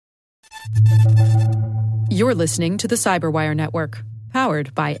You're listening to the Cyberwire Network,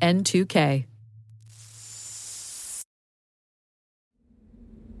 powered by N2K.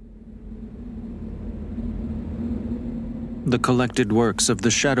 The Collected Works of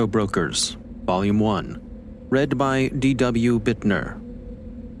the Shadow Brokers, Volume 1, read by D.W. Bittner.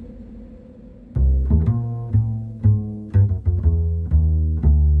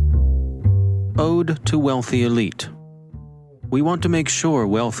 Ode to Wealthy Elite. We want to make sure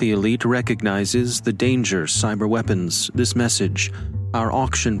Wealthy Elite recognizes the danger cyberweapons, this message, our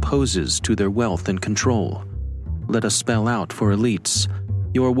auction poses to their wealth and control. Let us spell out for elites.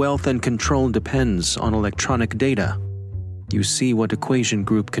 Your wealth and control depends on electronic data. You see what Equation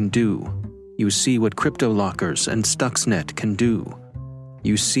Group can do. You see what CryptoLockers and Stuxnet can do.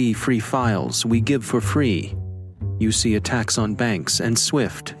 You see free files we give for free. You see attacks on banks and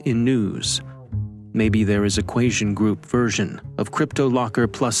SWIFT in news. Maybe there is Equation Group version of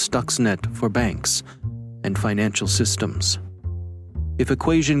CryptoLocker plus Stuxnet for banks and financial systems. If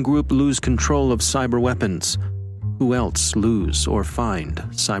Equation Group lose control of cyberweapons, who else lose or find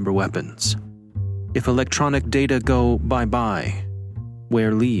cyberweapons? If electronic data go bye-bye,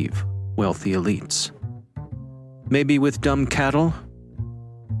 where leave wealthy elites? Maybe with dumb cattle?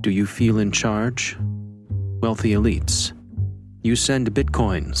 Do you feel in charge? Wealthy elites. You send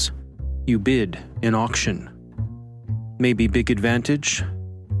bitcoins. You bid in auction. Maybe big advantage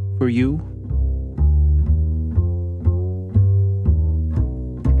for you?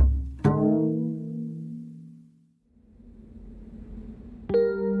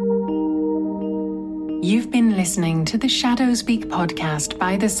 You've been listening to the Shadowspeak podcast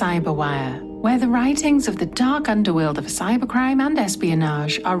by the Cyberwire, where the writings of the dark underworld of cybercrime and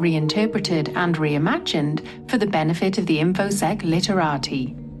espionage are reinterpreted and reimagined for the benefit of the InfoSec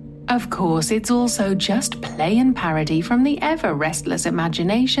literati. Of course, it's also just play and parody from the ever-restless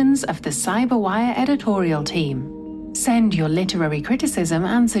imaginations of the Cyberwire editorial team. Send your literary criticism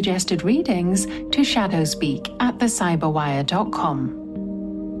and suggested readings to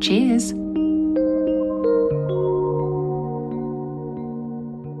shadowspeak@thecyberwire.com. Cheers!